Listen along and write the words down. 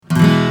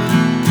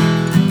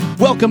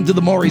Welcome to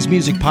the Maury's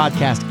Music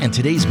Podcast and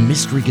today's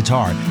Mystery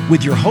Guitar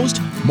with your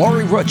host,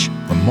 Maury Rutsch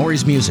from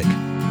Maury's Music.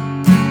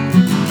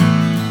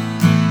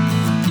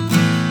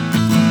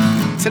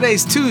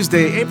 Today's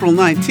Tuesday, April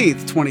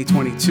 19th,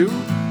 2022,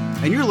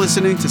 and you're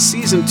listening to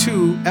Season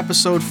 2,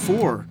 Episode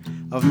 4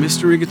 of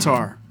Mystery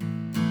Guitar.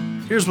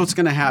 Here's what's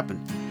going to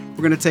happen.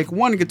 We're going to take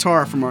one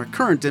guitar from our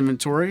current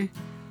inventory,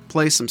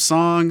 play some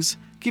songs,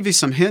 give you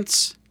some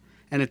hints,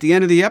 and at the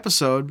end of the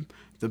episode,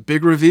 the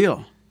big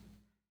reveal.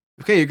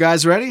 Okay, you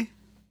guys ready?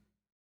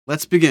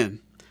 Let's begin.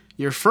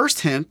 Your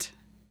first hint,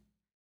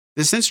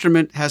 this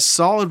instrument has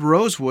solid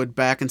rosewood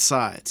back and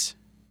sides.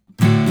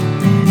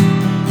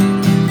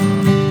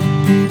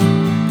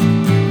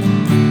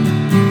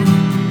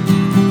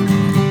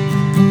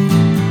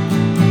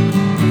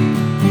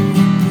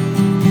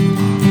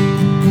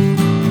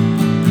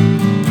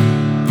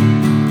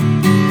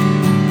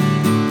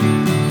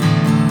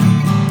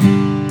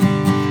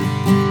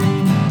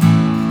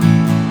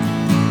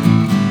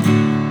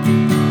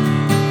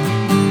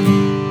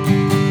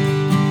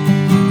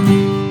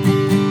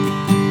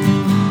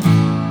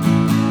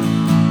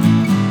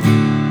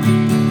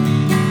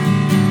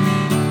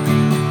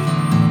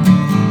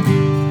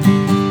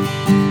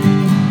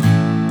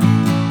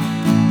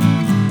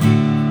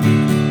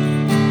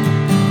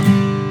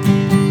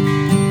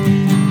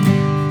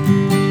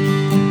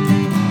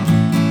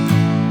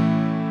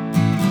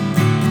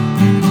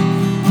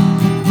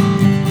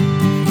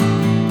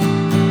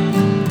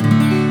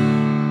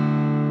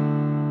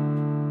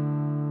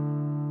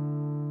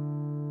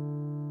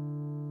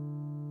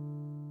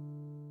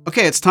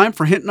 Okay, it's time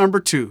for hint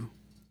number 2.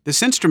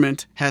 This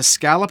instrument has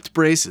scalloped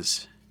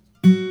braces.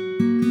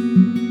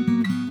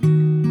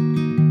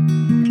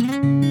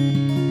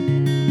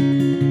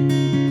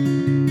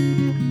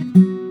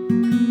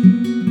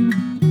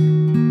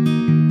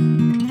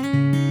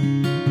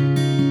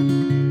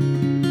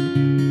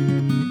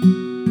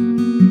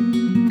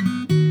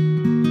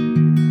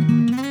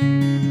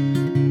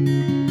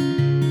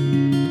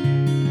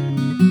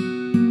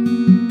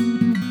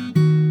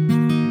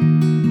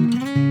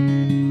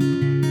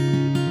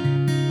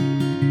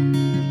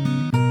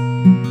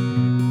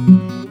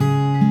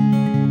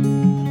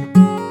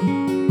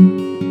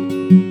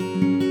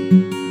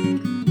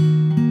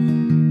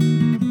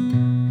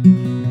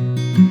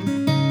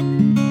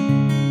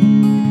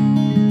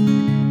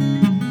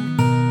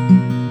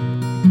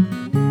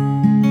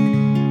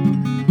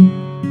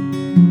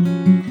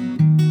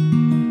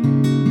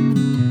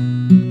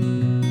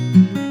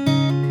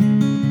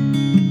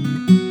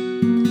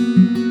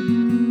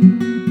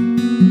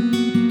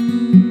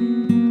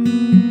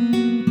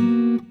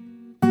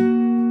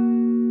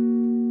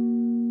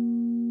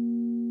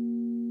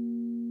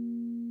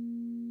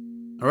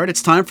 All right,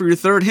 it's time for your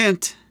third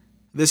hint.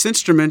 This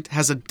instrument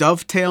has a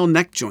dovetail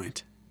neck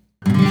joint.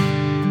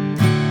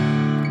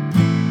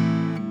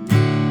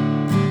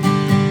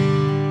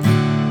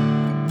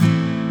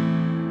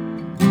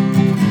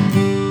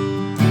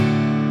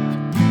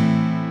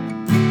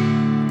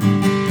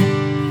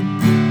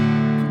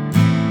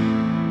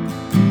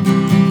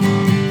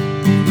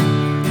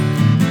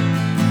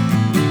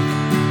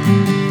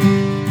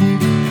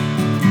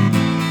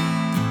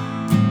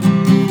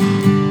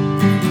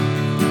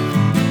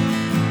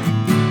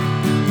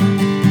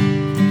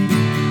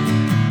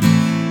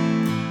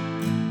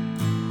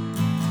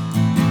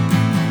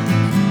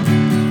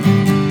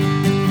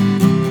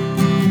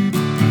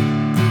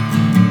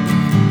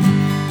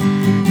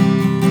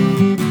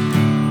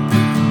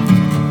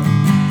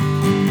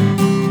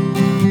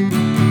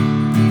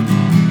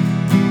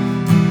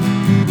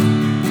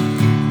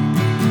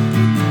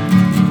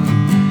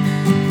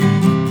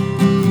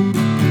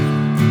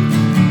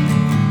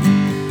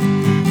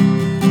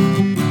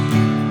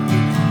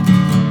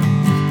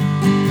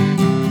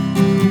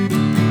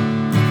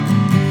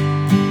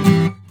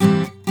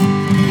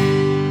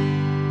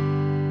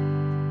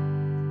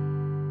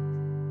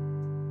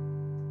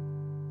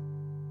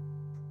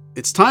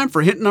 It's time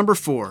for hint number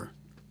 4.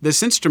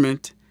 This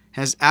instrument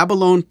has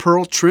abalone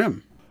pearl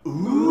trim.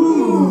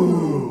 Ooh!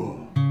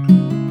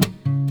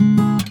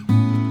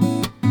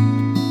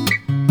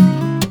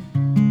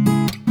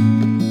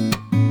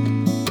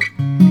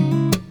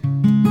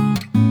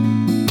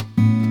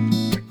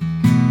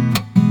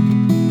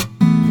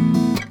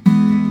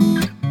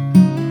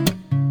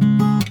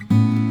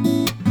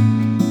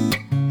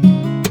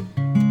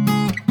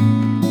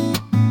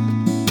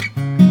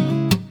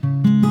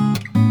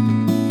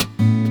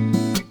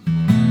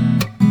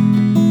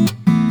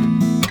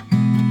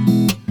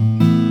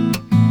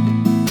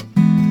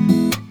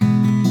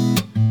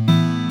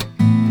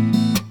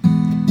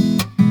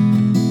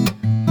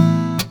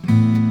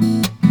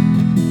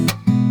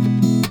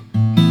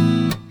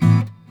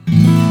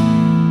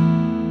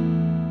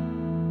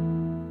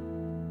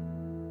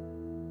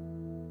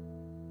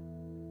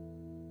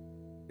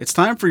 It's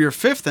time for your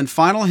fifth and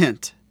final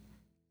hint.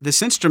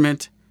 This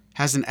instrument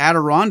has an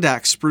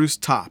Adirondack spruce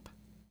top.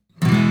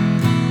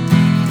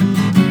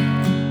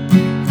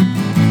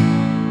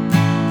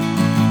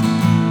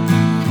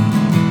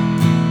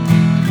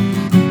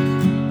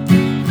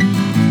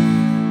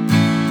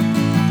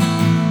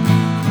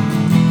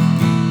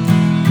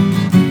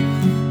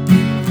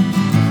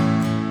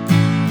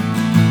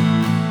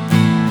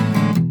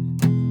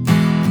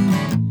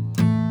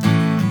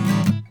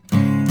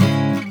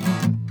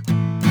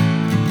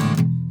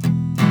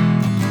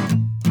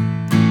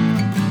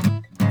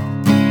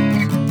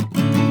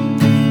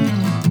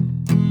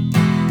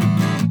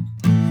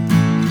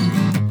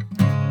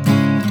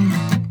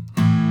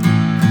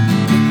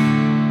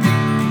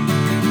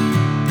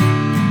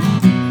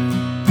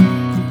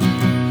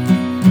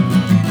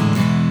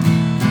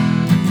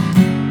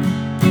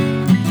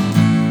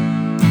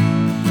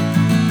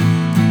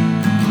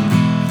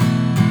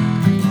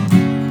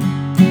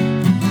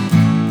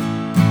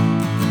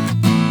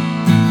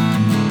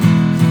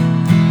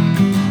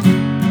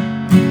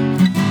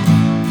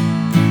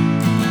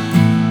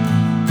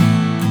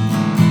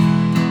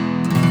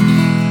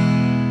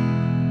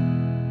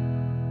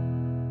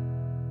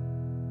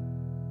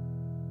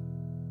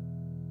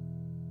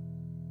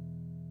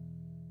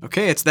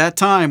 Okay, it's that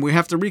time. We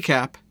have to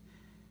recap.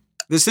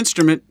 This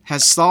instrument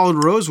has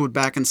solid rosewood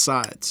back and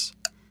sides.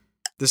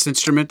 This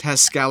instrument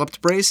has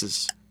scalloped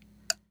braces.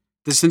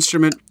 This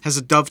instrument has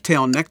a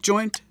dovetail neck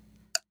joint.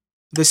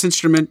 This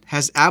instrument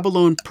has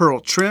abalone pearl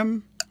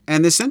trim.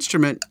 And this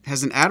instrument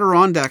has an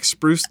Adirondack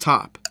spruce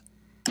top.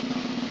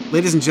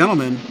 Ladies and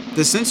gentlemen,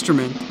 this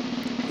instrument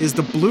is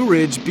the Blue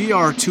Ridge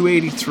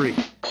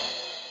BR283.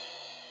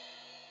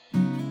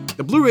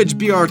 The Blue Ridge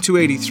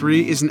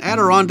BR283 is an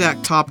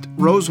Adirondack-topped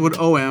rosewood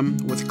OM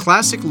with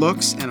classic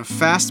looks and a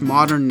fast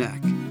modern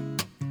neck.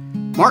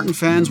 Martin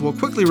fans will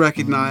quickly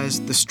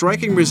recognize the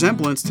striking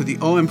resemblance to the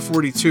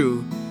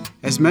OM42,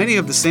 as many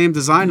of the same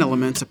design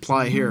elements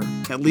apply here,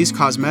 at least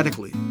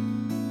cosmetically.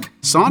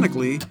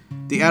 Sonically,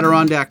 the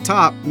Adirondack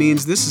top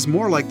means this is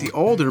more like the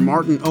older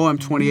Martin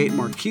OM28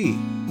 Marquis.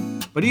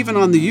 But even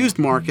on the used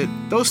market,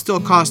 those still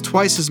cost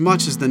twice as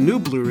much as the new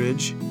Blue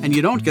Ridge, and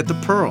you don't get the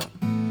pearl.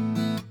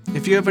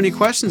 If you have any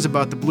questions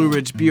about the Blue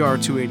Ridge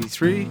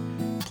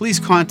BR283, please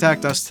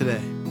contact us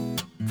today.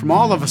 From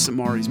all of us at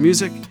Maury's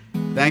Music,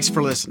 thanks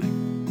for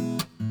listening.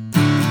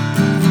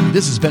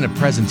 This has been a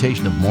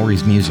presentation of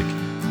Maury's Music,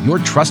 your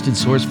trusted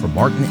source for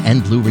Martin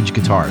and Blue Ridge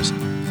guitars.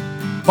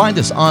 Find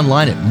us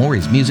online at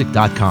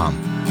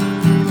maurysmusic.com.